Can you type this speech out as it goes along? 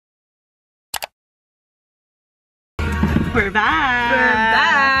We're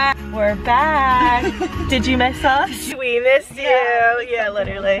back. We're back. Did you miss us? We missed you. Yeah,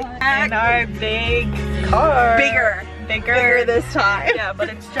 literally. And our big car. Bigger this time. Yeah, but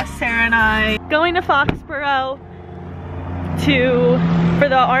it's just Sarah and I going to Foxborough for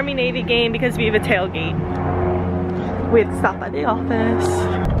the Army Navy game because we have a tailgate. We had to stop by the office.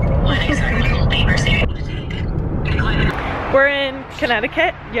 We're in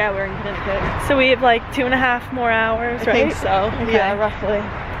Connecticut? Yeah, we're in Connecticut. So we have like 2.5 more hours, right? I think so. Okay. Yeah, roughly.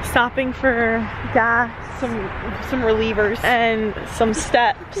 Stopping for gas, Some relievers. and some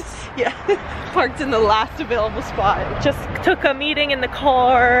steps. Yeah. Parked in the last available spot. Just took a meeting in the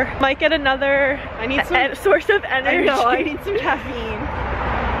car. Might get another source of energy. I know, I need some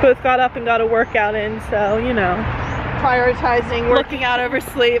caffeine. Both got up and got a workout in, so you know. Prioritizing working out over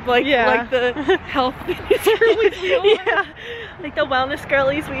sleep, like the health girlies we are. Yeah, like the wellness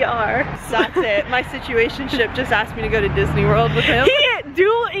girlies we are. That's it. My situationship just asked me to go to Disney World with him.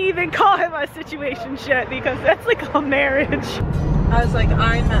 Don't even call him a situationship because that's like a marriage. I was like,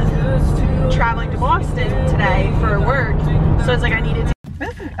 I'm traveling to Boston today for work, so it's like I needed to.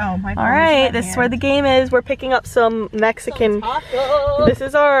 Oh my. All right, this is where the game is. We're picking up some Mexican. This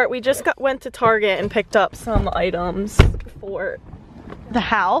is we just went to Target and picked up some items for the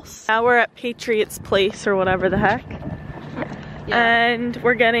house. Now we're at Patriot's Place or whatever the heck. Yeah. And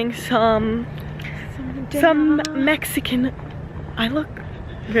we're getting some Mexican. I look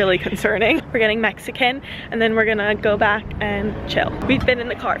really concerning. We're getting Mexican and then we're gonna go back and chill. We've been in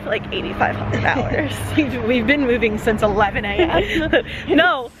the car for like 8,500 hours. We've been moving since 11 a.m.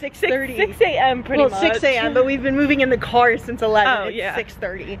 No, 6:30. 6 a.m. pretty much. 6 a.m. but we've been moving in the car since 11. Oh, it's yeah.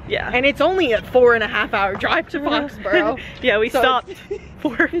 6:30. Yeah. And it's only a 4.5-hour drive to Foxborough. Yeah, we stopped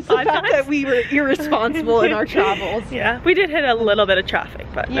 4 or 5 times. That we were irresponsible in our travels. Yeah, we did hit a little bit of traffic,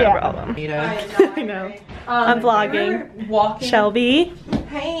 but no problem. I know. I'm vlogging. Walking. Shelby.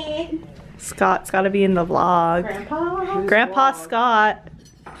 Hey. Scott's gotta be in the vlog. Grandpa Scott.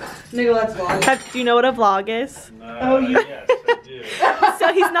 Nigga, let's vlog. Do you know what a vlog is? Oh, yes, I do.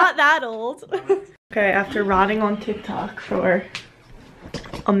 So he's not that old. Okay, after rotting on TikTok for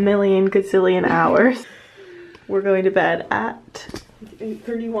a million gazillion hours, we're going to bed at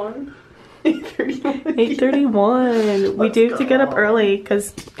 8:31. 8:31. We do have to get up early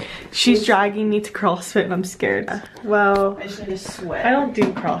because she's dragging me to CrossFit and I'm scared. Well, I just need to sweat. I don't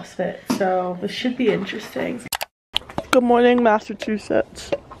do CrossFit, so this should be interesting. Good morning,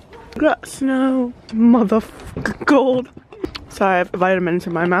 Massachusetts. Got snow. Motherfucking cold. Sorry, I have vitamins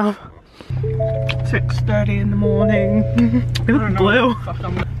in my mouth. 6:30 in the morning. We look blue.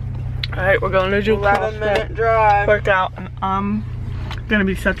 Alright, we're going to do 11-minute drive. workout and I'm gonna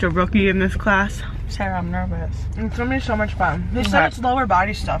be such a rookie in this class. Sarah, I'm nervous. It's gonna be so much fun. They said it's lower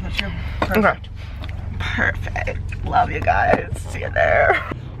body stuff. It's your perfect. Perfect. Love you guys. See you there.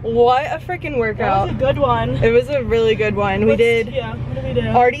 What a freaking workout. That was a good one. It was a really good one. We did what did we do?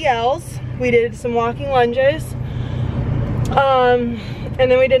 RDLs. We did some walking lunges. And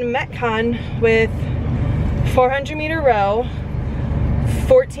then we did a Metcon with 400-meter row,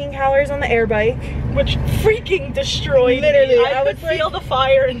 14 calories on the air bike, Which freaking destroyed Literally, me. I I could feel the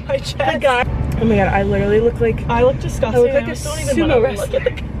fire in my chest. Oh my god, I literally look like I look disgusting. I look like a don't even sumo wanna wrestler. look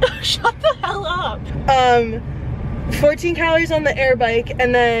at the Shut the hell up. 14 calories on the air bike,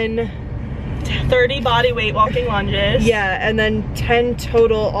 and then 30 body weight walking lunges. yeah, and then 10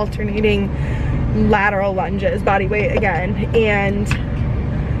 total alternating lateral lunges, body weight again, and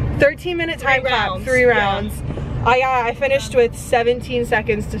 13-minute time clap, 3 rounds. I finished with 17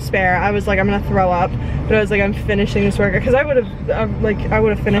 seconds to spare. I was like, I'm gonna throw up, but I was like, I'm finishing this workout because I would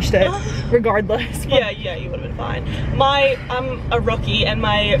have finished it regardless. Yeah, you would have been fine. I'm a rookie, and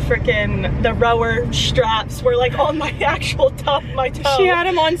the rower straps were like on my actual top of my toe. She had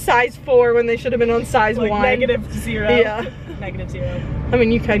them on size 4 when they should have been on size like 1. -0. Yeah. -0. I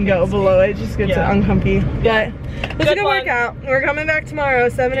mean, you can go below it, just gets uncomfy. Yeah. But it's a good workout. We're coming back tomorrow,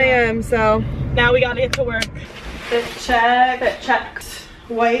 7 a.m. So now we gotta get to work. fit check.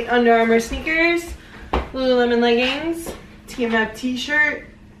 White Under Armour sneakers, Lululemon leggings, TMF t-shirt,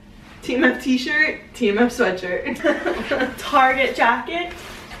 TMF sweatshirt. Target jacket,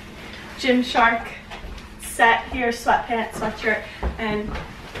 Gymshark set here, sweatpants, sweatshirt, and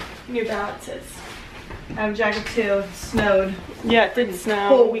New Balances. I have a jacket too. It snowed. Yeah, it did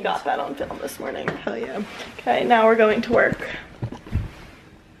snow. We got that on film this morning. Hell yeah. Okay, now we're going to work.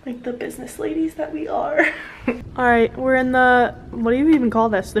 Like the business ladies that we are. Alright, we're in the, what do you even call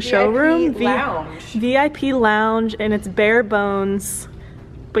this? The showroom? Lounge. VIP lounge, and it's bare bones.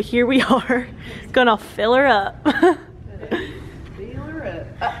 But here we are, gonna fill her up. Fill her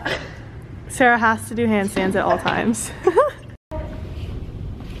up. Sarah has to do handstands at all times.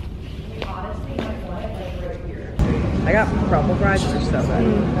 I got crumble fries, which is so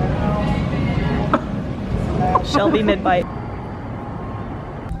good. Shelby mid-bite.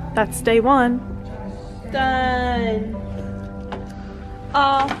 That's day 1. Done.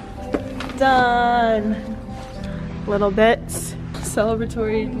 All done. Little bits.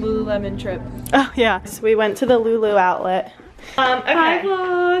 Celebratory Lululemon trip. Oh yeah. So we went to the Lulu outlet. Okay. Hi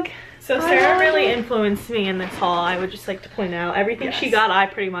vlog. So Sarah really influenced me in this haul. I would just like to point out everything she got, I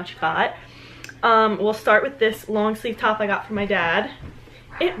pretty much got. We'll start with this long sleeve top I got from my dad.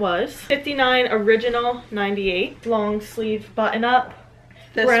 It was $59 original, $98 long sleeve button up.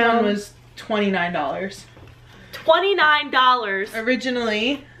 This one was $29. $29.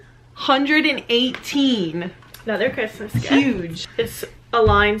 Originally, $118. Another Christmas gift. Huge. It's a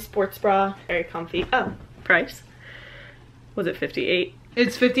line sports bra, very comfy. Oh, price. Was it $58?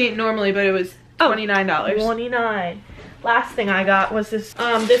 It's $58 normally, but it was $29. $29. Last thing I got was this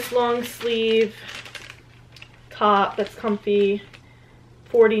this long sleeve top that's comfy.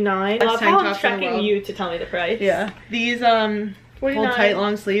 $49. I love how I'm checking you to tell me the price. Yeah. These full tight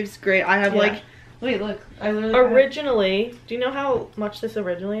long sleeves, great. I have like, wait, look. I literally originally, do you know how much this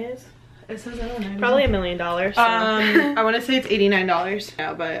originally is? It says I don't know. Probably $1 million. So. I want to say it's $89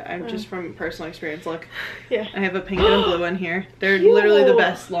 now, but I'm just from personal experience. Look, yeah, I have a pink and a blue one here. They're literally the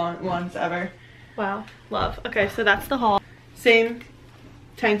best long ones ever. Wow, love. Okay, so that's the haul. Same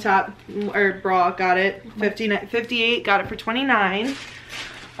tank top or bra, got it. $58, got it for $29.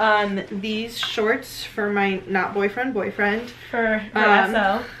 These shorts for my not boyfriend for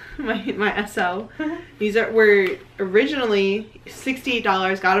SO. my SO. These were originally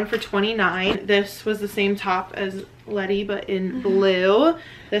 $68, got them for $29. This was the same top as Letty but in blue.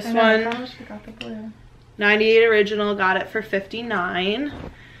 This one I forgot the blue. $98 original, got it for $59.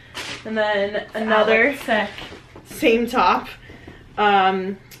 And then another same top.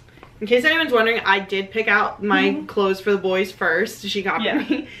 In case anyone's wondering, I did pick out my clothes for the boys first. She copied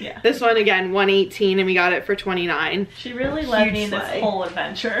me. Yeah. This one again, $118, and we got it for $29. She really led me this whole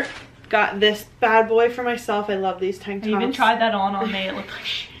adventure. Got this bad boy for myself. I love these tank tops. I even tried that on me. It looked like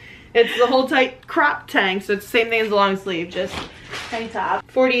shit. It's the whole tight crop tank, so it's the same thing as the long sleeve, just tank top.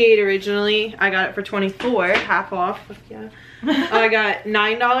 $48 originally. I got it for $24, half off. Yeah. I got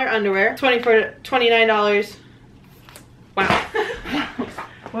 $9 underwear. $29. Wow.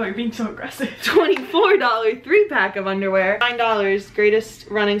 Well, you're being so aggressive. $24 3-pack of underwear. $9, greatest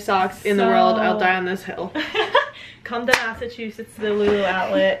running socks in the world. I'll die on this hill. Come to Massachusetts to the Lulu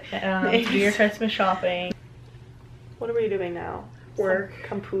outlet to do your Christmas shopping. What are we doing now? Work.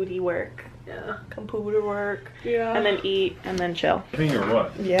 Computer work. Yeah. Computer work. Yeah. And then eat and then chill. Dinner or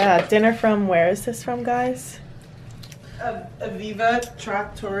what? Yeah. Dinner from, where is this from, guys? Aviva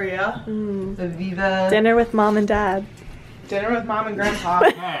Trattoria. Aviva. Dinner with mom and dad. Dinner with mom and grandpa.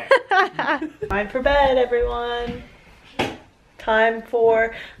 Time for bed, everyone. Time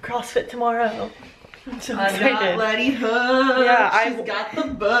for CrossFit tomorrow. I'm so excited. I got Letty Hood. Yeah, She's got the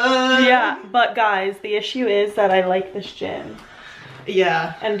bug. Yeah, but guys, the issue is that I like this gym.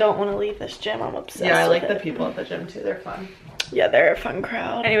 Yeah. And don't want to leave this gym. I'm obsessed Yeah, I like with the people at the gym too. They're fun. Yeah, they're a fun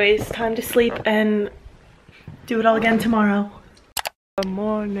crowd. Anyways, time to sleep and do it all again tomorrow. Good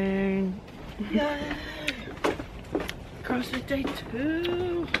morning. Yeah. CrossFit day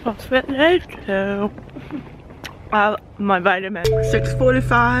 2. CrossFit day 2. My vitamin.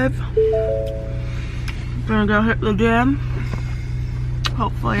 6:45. Gonna go hit the gym.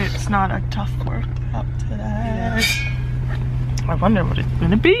 Hopefully it's not a tough workout today. I wonder what it's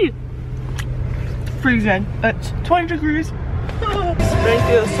gonna be. Freezing. It's 20 degrees. Thank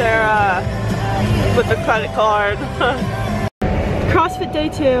you, Sarah, with the credit card. CrossFit day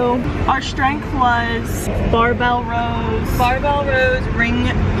 2. Our strength was barbell rows. Barbell rows, ring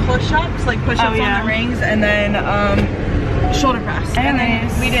push-ups, like push-ups on the rings, and then shoulder press. And then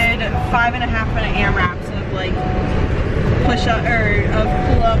we did 5.5-minute AMRAPs of like push-up or of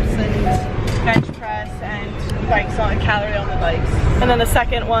pull-ups and bench press and bikes on calorie on the bikes. And then the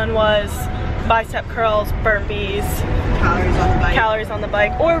second one was bicep curls, burpees, calories on the bike. Calories on the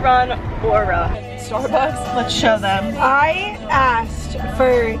bike, or run, or Starbucks. Let's show them. I asked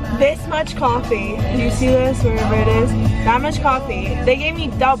for this much coffee. Do you see this, wherever it is? That much coffee. They gave me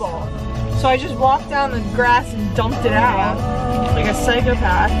double. So I just walked down the grass and dumped it out like a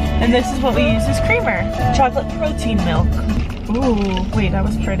psychopath. And this is what we use as creamer. Chocolate protein milk. Ooh, wait, that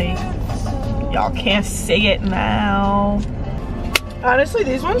was pretty. Y'all can't see it now. Honestly,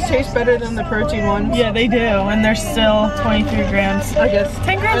 these ones taste better than the protein ones. Yeah, they do, and they're still 23 grams. I guess.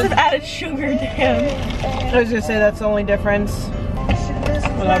 10 grams of added sugar, damn. I was gonna say that's the only difference.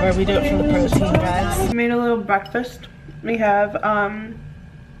 Whatever, we do it for the protein, guys. We made a little breakfast. We have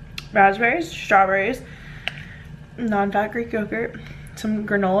raspberries, strawberries, non-fat Greek yogurt, some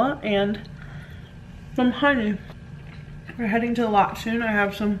granola, and some honey. We're heading to the lot soon. I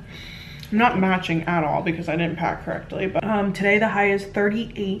have some, I'm not matching at all because I didn't pack correctly, but today the high is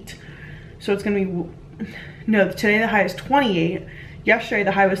 38. So it's gonna be, no, today the high is 28. Yesterday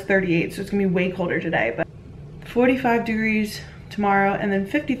the high was 38, so it's gonna be way colder today, but 45 degrees tomorrow and then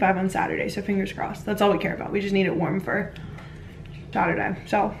 55 on Saturday, so fingers crossed. That's all we care about. We just need it warm for Saturday,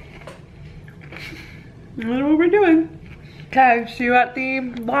 so I don't know what we're doing. Okay, see you at the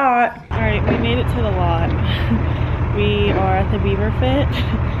lot. All right, we made it to the lot. We are at the Beaver Fit.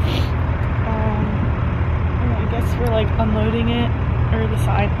 I guess we're like unloading it, or the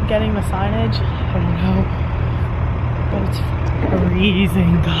sign, getting the signage. I don't know, but it's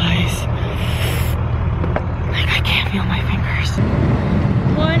freezing, guys. Like I can't feel my fingers.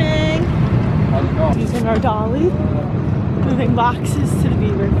 Morning. How's it going? Using our dolly, moving boxes to the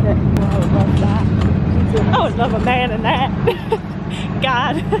Beaver Fit. Oh, I would love that. I would love a man in that.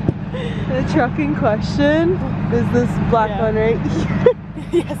 God. The truck in question is this black one right here.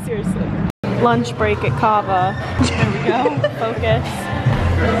 Yeah, seriously. Lunch break at Kava. There we go. Focus.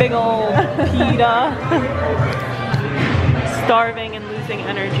 Big old pita. Starving and losing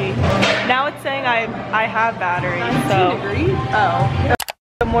energy. Now it's saying I have battery, so. Oh.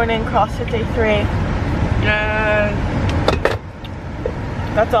 Good morning, CrossFit day 3. Yay.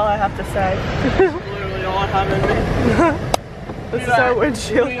 That's all I have to say. Literally all I have in me. This is our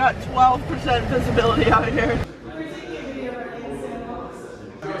windshield. We got 12% visibility out here.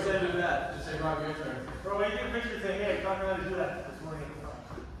 Bro, when you get a picture, say, hey, I taught me how to do that this morning.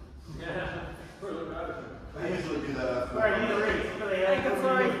 Yeah. I usually do that after. Alright, you need a race.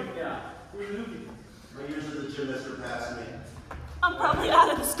 Yeah. I usually the gym that surpassed me. I'm probably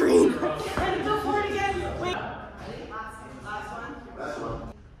out of the screen. And go for it again. Wait. Last one. Last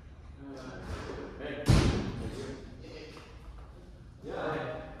one.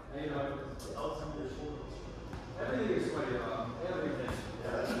 Everything is sweaty off. Everything.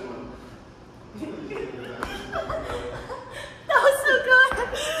 Yeah, that's one. That was so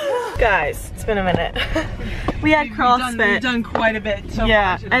good. Guys, it's been a minute. We had CrossFit. We've done quite a bit so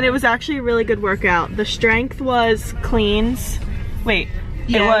yeah, far. and it was actually a really good workout. The strength was cleans. Wait,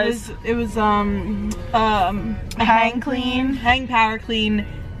 yeah, it was hang clean, hang power clean,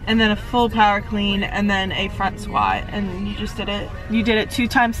 and then a full power clean, and then a front squat, and you just did it. You did it 2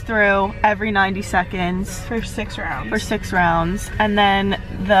 times through every 90 seconds. For 6 rounds. For 6 rounds. And then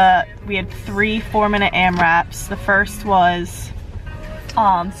we had 3 4-minute AMRAPs. The first was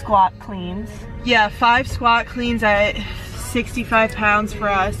squat cleans. Yeah, 5 squat cleans at 65 pounds for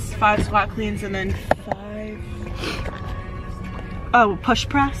us. 5 squat cleans and then 5. Oh, push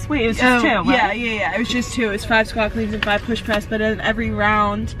press? Wait, it was just 2, right? Yeah. It was just 2. It was 5 squat cleans and 5 push press, but in every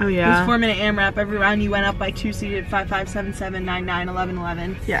round, oh yeah, it was 4-minute AMRAP. Every round you went up by 2, so you did 5, 5, 7, 7, 9, 9, 11,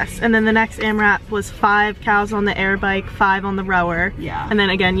 11. Yes, and then the next AMRAP was 5 cows on the air bike, 5 on the rower. Yeah. And then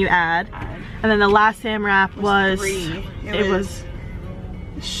again you add. And then the last AMRAP was 3. It was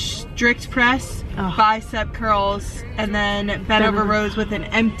strict press, bicep curls, and then bent over rows with an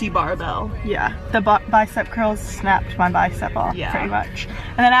empty barbell. Yeah, the bicep curls snapped my bicep off, pretty much.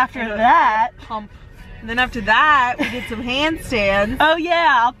 And then after that, pump. And then after that, we did some handstands. Oh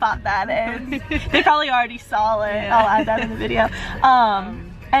yeah, I'll pop that in. They probably already saw it. Yeah. I'll add that in the video.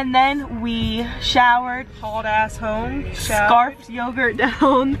 And then we showered, hauled ass home, scarfed yogurt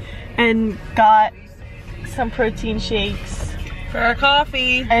down, and got some protein shakes for our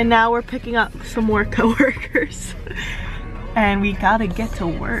coffee. And now we're picking up some more coworkers. And we gotta get to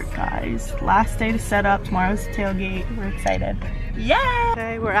work, guys. Last day to set up, tomorrow's the tailgate. We're excited. Yeah!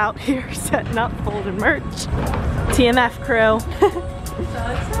 Okay, we're out here setting up, folding merch. TMF crew. So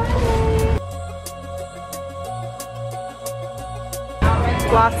exciting!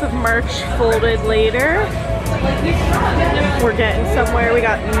 Lots of merch folded later. We're getting somewhere. We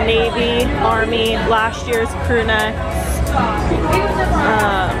got Navy, Army, last year's crew necks.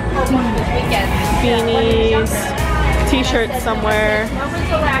 Beanies, t-shirts somewhere,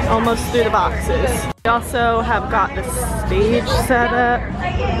 almost through the boxes. We also have got the stage set up,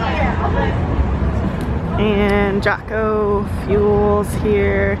 and Jocko fuels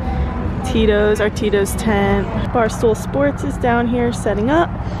here, Tito's, our Tito's tent. Barstool Sports is down here setting up.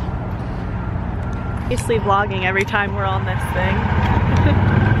 Basically vlogging every time we're on this thing.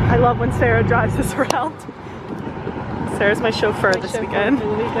 I love when Sarah drives us around. Sarah's my chauffeur this weekend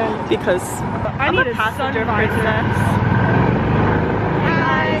because I'm a passenger princess.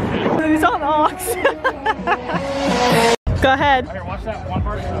 Hi. Who's on aux? Go ahead. Here, watch that one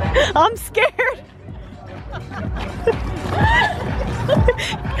part. I'm scared.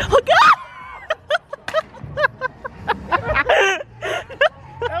 Oh God!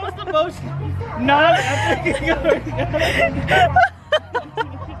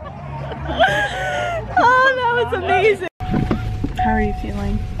 Oh, that was amazing. How are you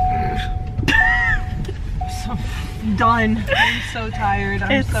feeling? So done. I'm so tired.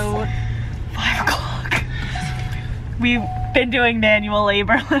 It's so 5 o'clock. We've been doing manual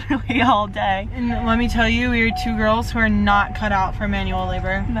labor literally all day. And let me tell you, we are two girls who are not cut out for manual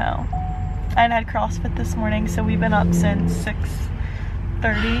labor. No. And I had CrossFit this morning, so we've been up since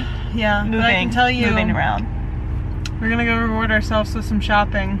 6:30. Yeah, but I can tell you, moving around. We're gonna go reward ourselves with some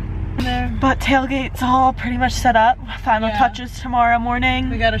shopping. But tailgate's all pretty much set up. Final touches tomorrow morning.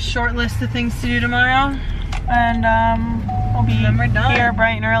 We got a short list of things to do tomorrow. And we'll be here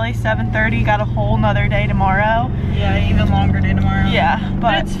bright and early, 7:30. Got a whole nother day tomorrow. Yeah, even longer day tomorrow. Yeah,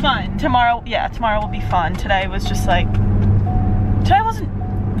 but it's fun. Tomorrow will be fun. Today was just like, today wasn't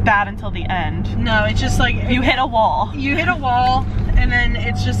bad until the end. No, it's just like you hit a wall. You hit a wall, and then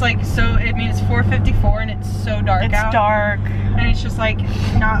it's just like so. I mean, it's 4:54, and it's so dark out. It's dark, and it's just like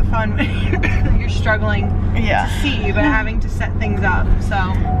not fun. You're struggling to see, but having to set things up. So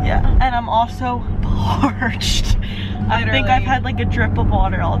yeah, and I'm also parched. I think I've had like a drip of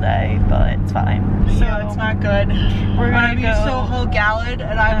water all day, but it's fine. So yeah, it's not good. We're gonna go so whole gallon,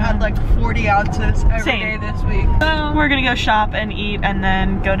 and I've had like 40 ounces every day this week. So we're gonna go shop and eat, and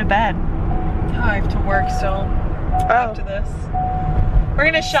then go to bed. I have to work still after this. We're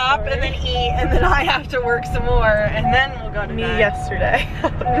gonna shop and then eat, and then I have to work some more, and then we'll go to bed. Yesterday.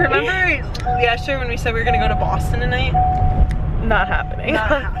 Remember yesterday when we said we were gonna go to Boston tonight? Not happening. Not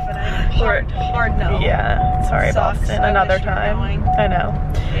happening. Hard no. Yeah. Sorry, sucks. Boston. Another time. I know.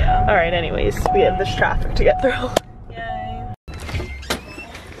 Yeah. Alright, anyways, we have this traffic to get through. Yay.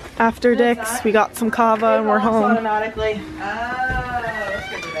 After Dick's, we got some kava and we're home. Automatically. Oh, that's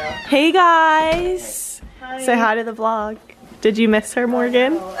good to know. Hey guys! Hi. Say hi to the vlog. Did you miss her,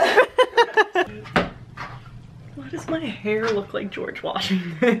 Morgan? Why does my hair look like George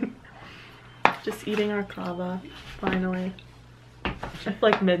Washington? Just eating our kava, finally. It's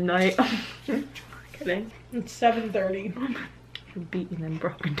like midnight. Kidding. It's 7:30. You're beaten and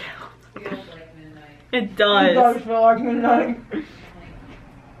broken down. Feels like midnight. It does. It does feel like midnight.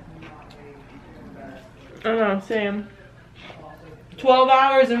 I don't know, Sam. 12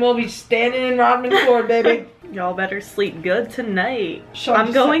 hours and we'll be standing in Rodman Court, baby. Y'all better sleep good tonight.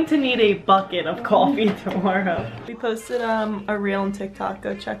 I'm going to need a bucket of coffee tomorrow. We posted a reel on TikTok.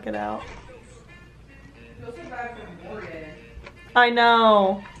 Go check it out. I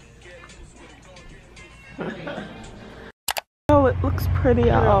know. Oh, it looks pretty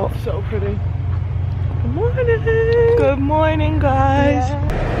out. So pretty. Good morning. Good morning, guys.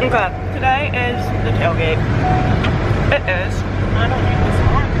 Yeah. Okay, today is the tailgate. It is. I don't need this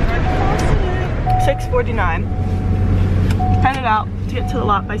on. 6:49. Headed out to get to the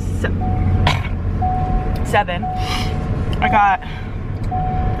lot by 7. I got,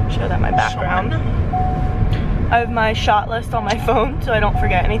 show that my background. I have my shot list on my phone so I don't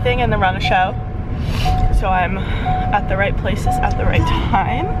forget anything and then run a show. So I'm at the right places at the right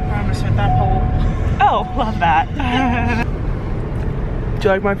time. I'm gonna hit that pole. Oh, love that. Do you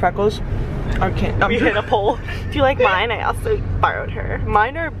like my freckles? I can't. We hit a pole. Do you like mine? I also borrowed her.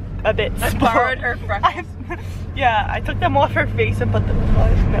 Mine are a bit small. I borrowed her freckles. Yeah, I took them off her face and put them in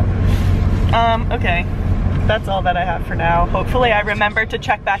mine. No. Okay. That's all that I have for now. Hopefully I remember to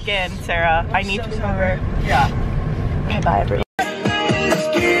check back in, Sarah. I need to remember. Yeah. Okay, bye everyone.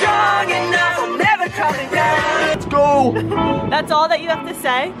 Let's go! That's all that you have to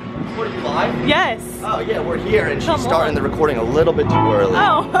say? What, live? Yes. Oh yeah, we're here and she's starting the recording a little bit too early.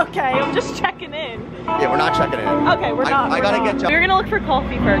 Oh, okay. I'm just checking in. Yeah, we're not checking in. Okay, we're not. I gotta get We're gonna look for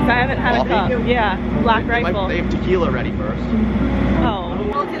coffee first. I haven't had coffee? a cup. Yeah, Black Rifle. They have tequila ready first. Oh.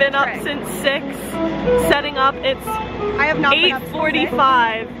 Been up since 6, setting up. It's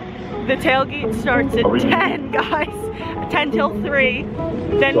 8:45. The tailgate starts at 10, guys. 10 till 3.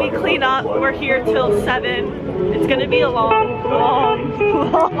 Then we clean up. We're here till 7. It's gonna be a long.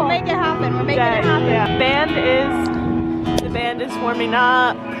 We'll make it happen. We're making it happen. Yeah. The band is warming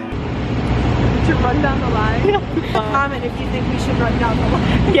up. To run down the line. Comment if you think we should run down the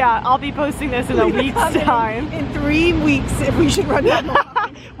line. Yeah, I'll be posting this in a week's time. In 3 weeks if we should run down the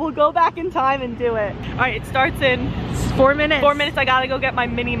line. We'll go back in time and do it. Alright, it starts in 4 minutes. 4 minutes. I gotta go get my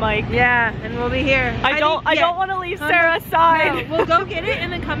mini mic. Yeah, and we'll be here. I don't want to leave Sarah's side. No, we'll go get it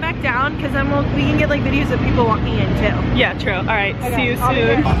and then come back down because then we can get like videos of people walking in too. Yeah, true. Alright, okay, see you soon.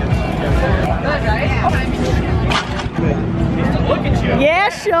 Good, right? Look at you. Yeah,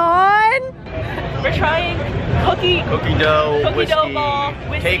 Sean! We're trying cookie dough ball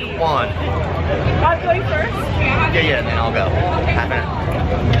whiskey. Take one. I'm going first? Yeah, then I'll go. Half minute.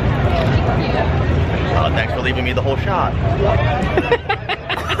 Oh, thanks for leaving me the whole shot.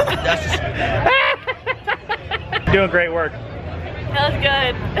 That's just... Doing great work. That was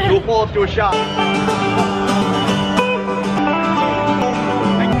good. Do a pull-up, do a shot. I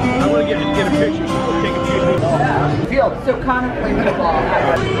want to get a picture. So we'll take a few things. So Connor played the ball.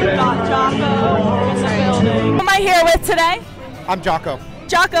 Got Jocko in the building. Who am I here with today? I'm Jocko.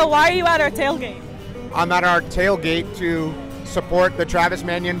 Jocko, why are you at our tailgate? I'm at our tailgate to support the Travis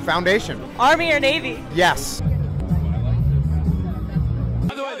Manion Foundation. Army or Navy? Yes.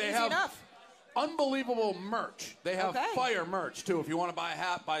 By the way, they have unbelievable merch. They have fire merch too. If you want to buy a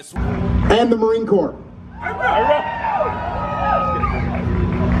hat, buy a sweater. And the Marine Corps.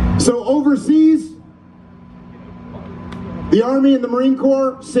 So overseas, the Army and the Marine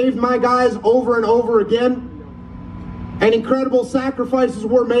Corps saved my guys over and over again, and incredible sacrifices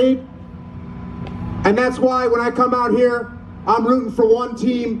were made. And that's why when I come out here, I'm rooting for one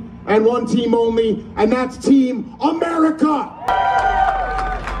team and one team only, and that's Team America!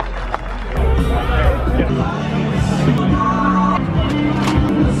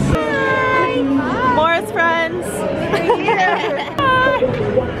 Morris friends.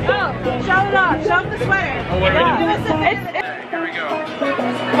 Oh, show it off. Show them the sweater. Here we go.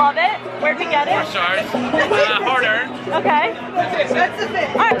 Love it. Where'd we get it? Harder. Okay. That's the thing.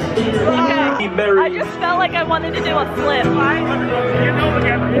 All right. Okay. I just felt like I wanted to do a flip.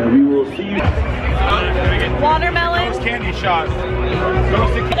 We will see you. Watermelon. Those candy shots.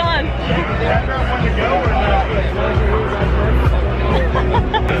 Done.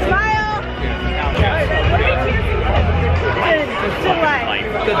 Smile. Good life.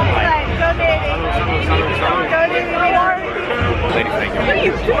 Good life. Go Navy. Go Navy. Ladies, thank you. What are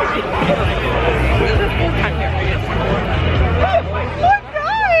you doing?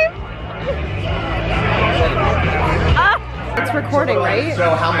 It's recording, right? So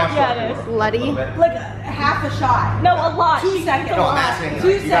how much? Yeah, it is. Bloody. Like half a shot. No, a lot. 2 seconds. No, I'm asking.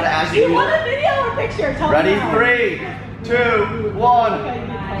 You You gotta ask Do you me. want a video or a picture? Tell Ready? me now. 3, 2, 1.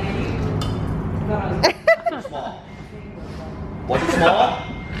 Small. What's small?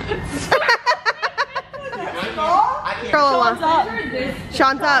 I can't. Sean's up.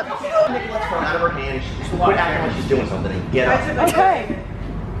 Sean's up. Nicolette's phone out of her hand. She's quit acting like she's doing something and get up. Okay.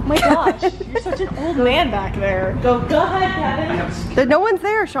 Oh my gosh, you're such an old man back there. Go ahead, Kevin. No one's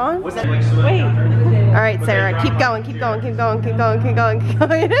there, Sean. Was that Wait. All right, Sarah, keep going, keep going, keep going, keep going, keep going, keep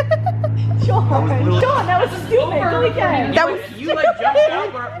going. Sean, that was stupid. Go again. That was You like jumped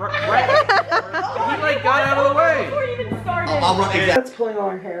out right. He like got out of the way. Before you even started. I'll run exactly. That's pulling all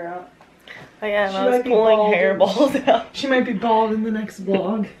her hair out. I am. She I was might be pulling bald. hair balls out. She might be bald in the next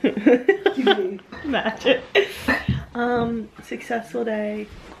vlog. Imagine. Successful day.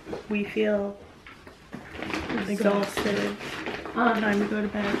 We feel exhausted. Time to go to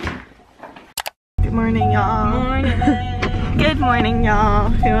bed. Good morning, y'all. Morning. Good morning, y'all.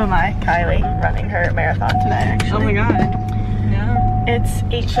 Who am I? Kylie, running her marathon today, actually. Oh my god. Yeah. It's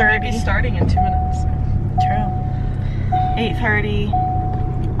 8:30. Be starting in 2 minutes. True. 8:30.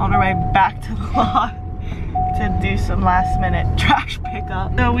 On our way back to the lot to do some last minute trash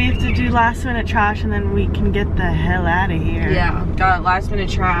pickup. So we have to do last minute trash and then we can get the hell out of here. Yeah, got last minute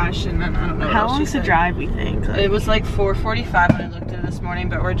trash and then I don't know. How long's the drive, we think? It was like 4:45 when I looked at it this morning,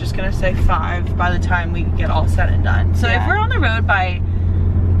 but we're just gonna say 5 by the time we get all said and done. So if we're on the road by,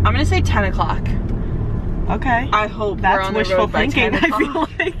 I'm gonna say 10 o'clock. Okay. I hope that's we're on the wishful road by thinking. 10 I feel o'clock.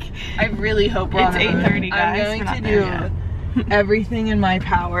 like I really hope we're it's on the road. 8:30, guys. I'm going to do everything in my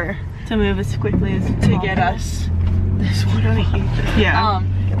power to move as quickly as to get us this one. Yeah.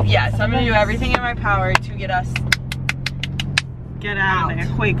 Yes, I'm gonna do everything in my power to get us get out of there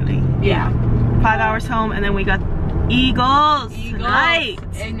quickly. Yeah. 5 hours home and then we got Eagles tonight.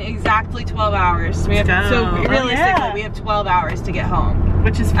 In exactly 12 hours. We have so realistically we have 12 hours to get home.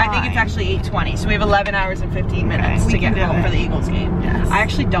 Which is fine. I think it's actually 8:20, so we have 11 hours and 15 minutes to get home for the Eagles game. Yes. I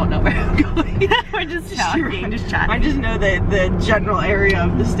actually don't know where I'm going. We're just chatting, just chatting. I just know the general area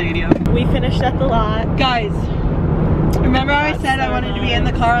of the stadium. We finished at the lot. Guys, remember how I said I wanted to be in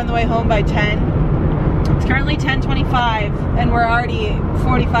the car on the way home by 10? It's currently 10:25 and we're already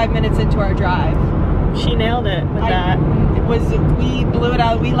 45 minutes into our drive. She nailed it with that. We blew it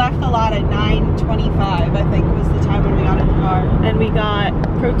out. We left the lot at 9:25, I think was the time when we got in the car. And we got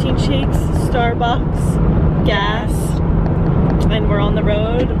protein shakes, Starbucks, gas, and we're on the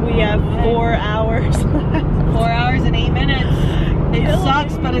road. We have 4 hours left. 4 hours and 8 minutes. It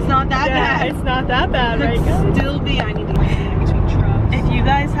sucks, but it's not that bad. It's not that bad, right? Could still be. I need to get between trucks. If you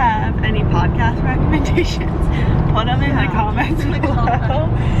guys have any podcast recommendations, put them in the comments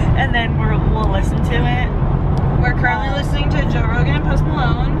below, and then we'll listen to it. We're currently listening to Joe Rogan and Post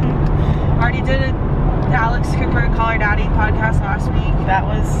Malone. Already did the Alex Cooper Call Her Daddy podcast last week. That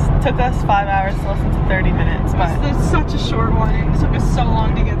took us 5 hours to listen to 30 minutes, but it's such a short one. It took us so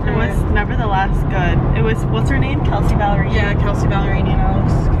long to get through it. It was nevertheless good. It was, what's her name? Kelsey Ballerini. Yeah, Kelsey Ballerini and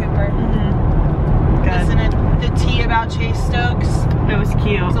Alex Cooper. Good. Listen to the tea about Chase Stokes. It was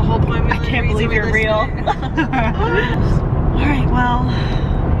cute. It's the whole point. I can't believe you're real. Alright, well,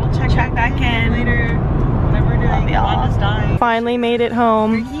 we'll check back in later. Whatever we're doing. Y'all. Dying. Finally made it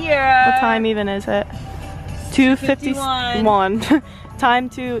home. We're here. What time even is it? 2:51. Time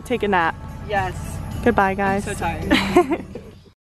to take a nap. Yes. Goodbye, guys. I'm so tired.